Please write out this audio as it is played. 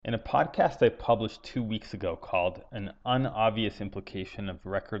In a podcast I published 2 weeks ago called An Unobvious Implication of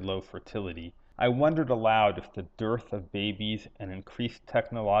Record Low Fertility, I wondered aloud if the dearth of babies and increased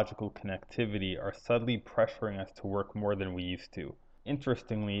technological connectivity are subtly pressuring us to work more than we used to.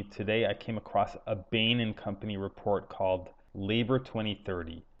 Interestingly, today I came across a Bain and Company report called Labor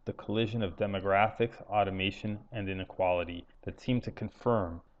 2030, the collision of demographics, automation, and inequality, that seemed to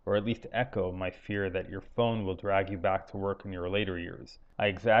confirm, or at least echo, my fear that your phone will drag you back to work in your later years. I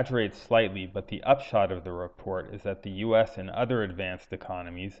exaggerate slightly, but the upshot of the report is that the US and other advanced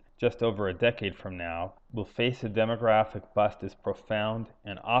economies, just over a decade from now, will face a demographic bust as profound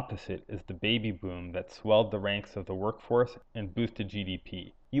and opposite as the baby boom that swelled the ranks of the workforce and boosted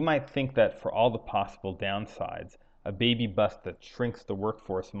GDP. You might think that for all the possible downsides, a baby bust that shrinks the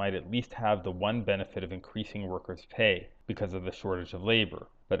workforce might at least have the one benefit of increasing workers' pay because of the shortage of labor.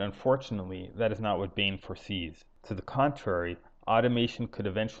 But unfortunately, that is not what Bain foresees. To the contrary, automation could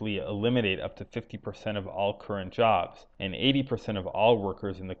eventually eliminate up to 50% of all current jobs, and 80% of all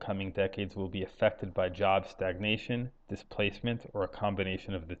workers in the coming decades will be affected by job stagnation, displacement, or a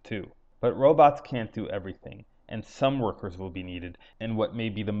combination of the two. But robots can't do everything, and some workers will be needed, and what may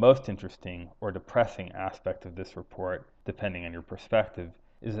be the most interesting or depressing aspect of this report, depending on your perspective,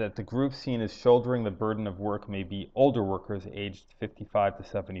 is that the group seen as shouldering the burden of work may be older workers aged 55 to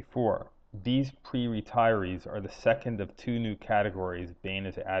 74. These pre-retirees are the second of two new categories Bain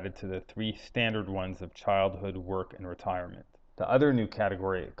has added to the three standard ones of childhood, work, and retirement. The other new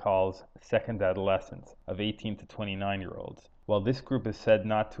category it calls second adolescents, of 18 to 29-year-olds. While this group is said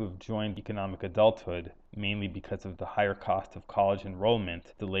not to have joined economic adulthood, mainly because of the higher cost of college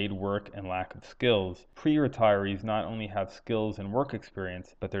enrollment, delayed work, and lack of skills, pre-retirees not only have skills and work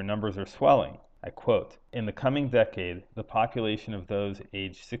experience, but their numbers are swelling. I quote, "In the coming decade, the population of those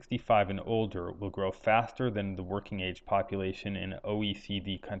aged 65 and older will grow faster than the working age population in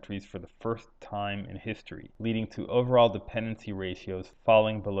OECD countries for the first time in history, leading to overall dependency ratios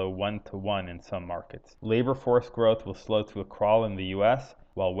falling below 1 to 1 in some markets. Labor force growth will slow to a crawl in the US,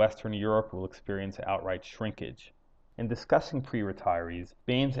 while Western Europe will experience outright shrinkage." In discussing pre-retirees,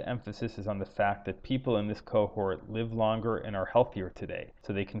 Bain's emphasis is on the fact that people in this cohort live longer and are healthier today,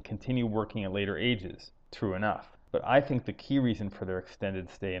 so they can continue working at later ages. True enough. But I think the key reason for their extended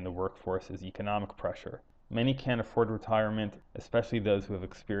stay in the workforce is economic pressure. Many can't afford retirement, especially those who have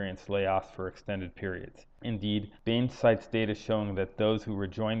experienced layoffs for extended periods. Indeed, Bain cites data showing that those who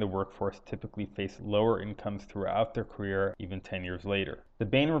rejoin the workforce typically face lower incomes throughout their career, even 10 years later. The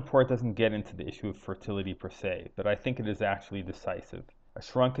Bain report doesn't get into the issue of fertility per se, but I think it is actually decisive. A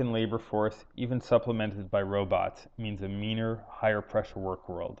shrunken labor force, even supplemented by robots, means a meaner, higher pressure work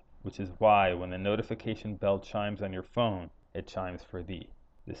world, which is why when the notification bell chimes on your phone, it chimes for thee.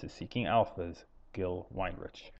 This is Seeking Alpha's Gil Weinrich.